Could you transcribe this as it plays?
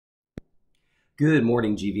Good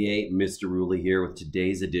morning, GVA. Mr. Ruley here with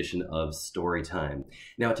today's edition of Storytime.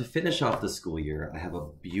 Now, to finish off the school year, I have a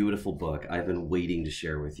beautiful book I've been waiting to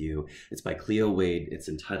share with you. It's by Cleo. It's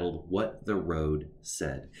entitled What the Road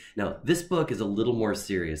Said. Now, this book is a little more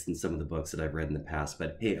serious than some of the books that I've read in the past,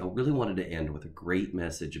 but hey, I really wanted to end with a great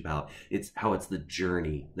message about how it's the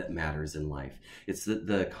journey that matters in life. It's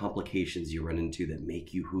the complications you run into that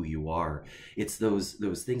make you who you are. It's those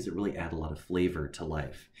things that really add a lot of flavor to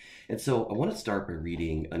life. And so I want to start by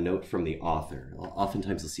reading a note from the author.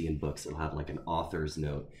 Oftentimes you'll see in books, it'll have like an author's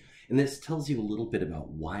note. And this tells you a little bit about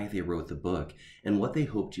why they wrote the book and what they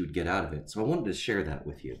hoped you would get out of it. So I wanted to share that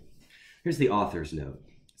with you. Here's the author's note.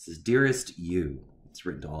 It says, "Dearest you," it's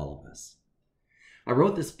written to all of us. "I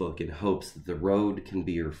wrote this book in hopes that the road can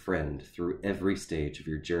be your friend through every stage of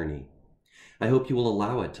your journey. I hope you will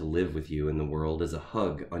allow it to live with you in the world as a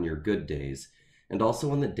hug on your good days and also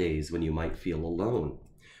on the days when you might feel alone,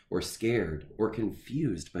 or scared, or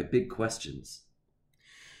confused by big questions.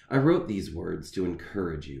 I wrote these words to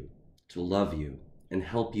encourage you, to love you, and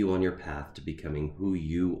help you on your path to becoming who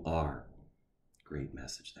you are." Great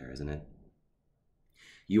message there, isn't it?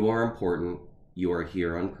 "You are important, you are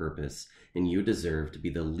here on purpose, and you deserve to be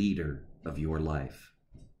the leader of your life."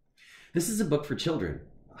 This is a book for children.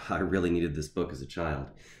 I really needed this book as a child.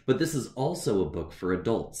 But this is also a book for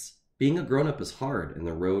adults. Being a grown-up is hard, and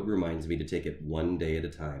the road reminds me to take it one day at a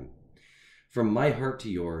time. From my heart to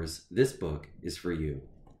yours, this book is for you.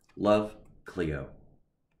 Love, Cleo.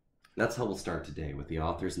 That's how we'll start today, with the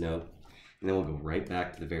author's note, and then we'll go right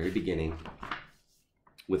back to the very beginning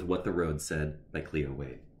with What the Road Said by Cleo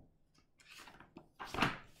Wade.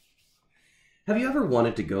 Have you ever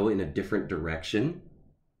wanted to go in a different direction?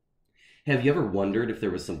 Have you ever wondered if there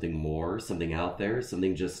was something more, something out there,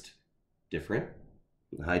 something just different?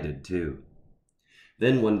 I did too.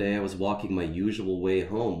 Then one day I was walking my usual way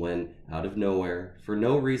home when, out of nowhere, for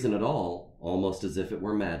no reason at all, almost as if it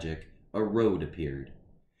were magic, a road appeared.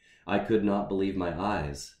 I could not believe my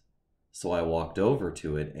eyes, so I walked over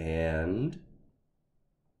to it and...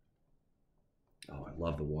 Oh, I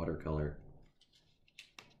love the watercolor.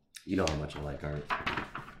 You know how much I like art.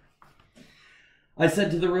 I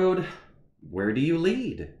said to the road, "Where do you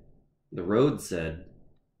lead?" The road said,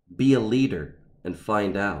 "Be a leader and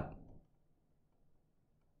find out."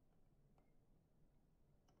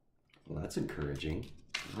 Well, that's encouraging.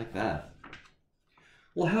 I like that.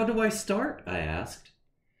 "Well, how do I start?" I asked.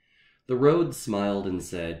 The road smiled and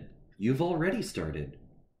said, "You've already started."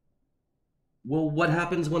 "Well, what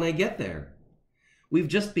happens when I get there?" "We've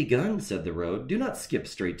just begun," said the road. "Do not skip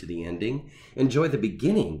straight to the ending. Enjoy the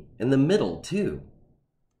beginning and the middle, too."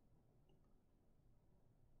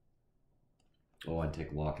 Oh, I'd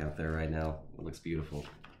take a walk out there right now. It looks beautiful.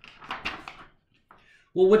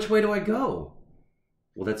 "Well, which way do I go?"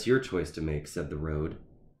 "Well, that's your choice to make," said the road.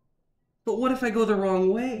 "But what if I go the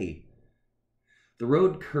wrong way?" The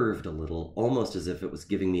road curved a little, almost as if it was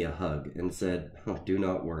giving me a hug, and said, "Oh, do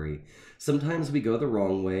not worry. Sometimes we go the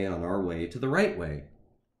wrong way on our way to the right way."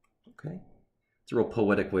 Okay. It's a real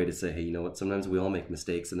poetic way to say, hey, you know what? Sometimes we all make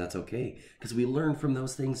mistakes, and that's okay, because we learn from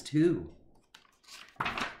those things too.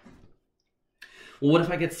 "Well, what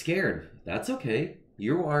if I get scared?" "That's okay.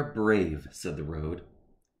 You are brave," said the road.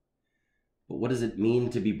 "But what does it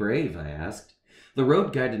mean to be brave?" I asked. The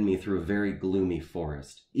road guided me through a very gloomy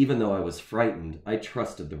forest. Even though I was frightened, I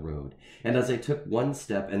trusted the road. And as I took one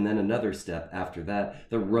step and then another step after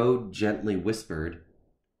that, the road gently whispered,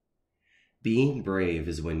 "Being brave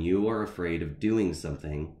is when you are afraid of doing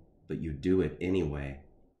something, but you do it anyway.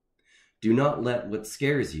 Do not let what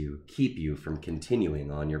scares you keep you from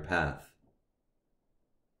continuing on your path."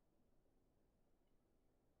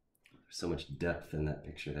 So much depth in that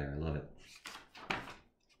picture there. I love it.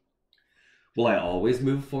 "Will I always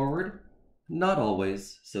move forward?" "Not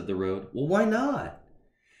always," said the road. "Well, why not?"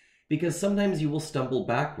 "Because sometimes you will stumble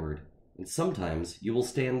backward, and sometimes you will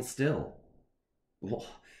stand still." "Well,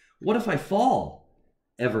 what if I fall?"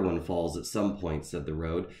 "Everyone falls at some point," said the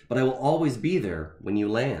road, "but I will always be there when you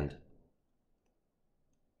land."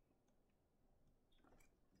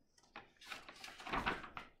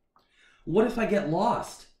 "What if I get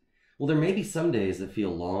lost?" "Well, there may be some days that feel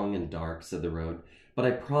long and dark," said the road, "but I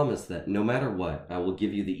promise that no matter what, I will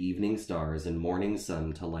give you the evening stars and morning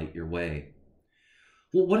sun to light your way."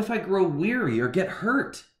 "Well, what if I grow weary or get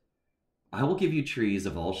hurt?" "I will give you trees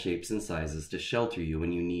of all shapes and sizes to shelter you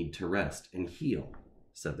when you need to rest and heal,"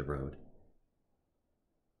 said the road.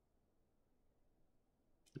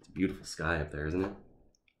 It's a beautiful sky up there, isn't it?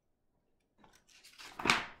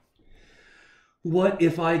 "What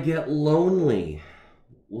if I get lonely?"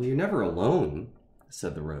 "Well, you're never alone,"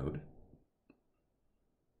 said the road.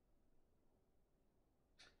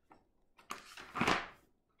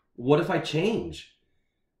 What if I change?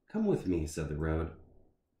 Come with me, said the road.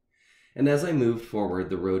 And as I moved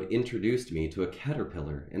forward, the road introduced me to a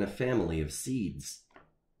caterpillar and a family of seeds.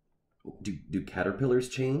 Do caterpillars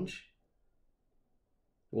change?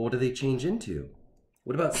 Well, what do they change into?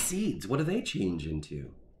 What about seeds? What do they change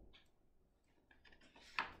into?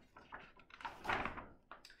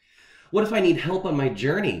 What if I need help on my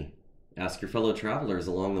journey? Ask your fellow travelers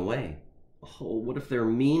along the way. Oh, what if they're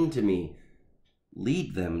mean to me?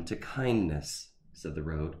 Lead them to kindness, said the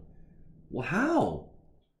road. Well, how?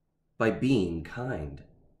 By being kind.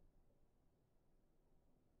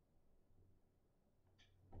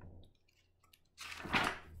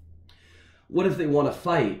 What if they want to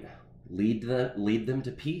fight? Lead them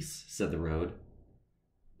to peace, said the road.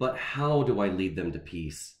 But how do I lead them to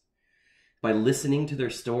peace? By listening to their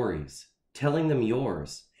stories, telling them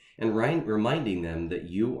yours, and reminding them that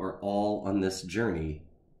you are all on this journey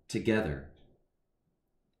together.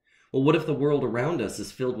 Well, what if the world around us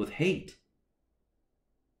is filled with hate?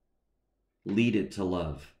 Lead it to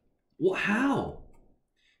love. Well, how?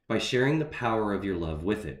 By sharing the power of your love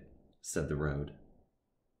with it, said the road.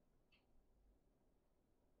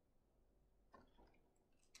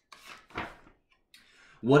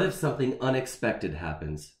 What if something unexpected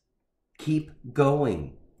happens? Keep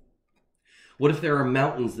going. What if there are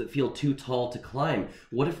mountains that feel too tall to climb?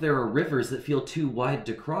 What if there are rivers that feel too wide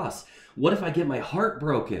to cross? What if I get my heart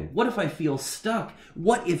broken? What if I feel stuck?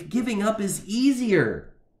 What if giving up is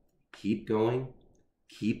easier? Keep going,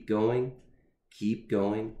 keep going, keep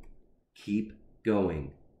going, keep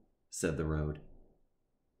going, said the road.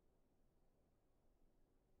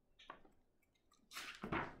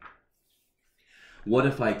 What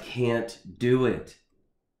if I can't do it?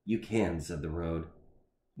 You can, said the road.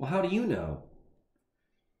 Well, how do you know?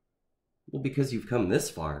 Well, because you've come this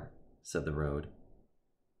far, said the road.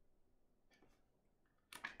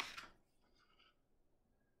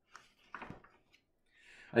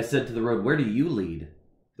 I said to the road, where do you lead?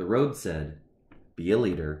 The road said, be a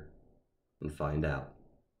leader and find out.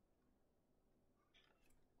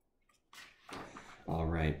 All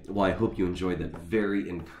right. Well, I hope you enjoyed that very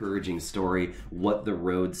encouraging story, What the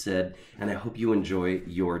Road Said, and I hope you enjoy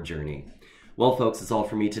your journey. Well, folks, that's all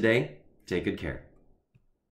for me today. Take good care.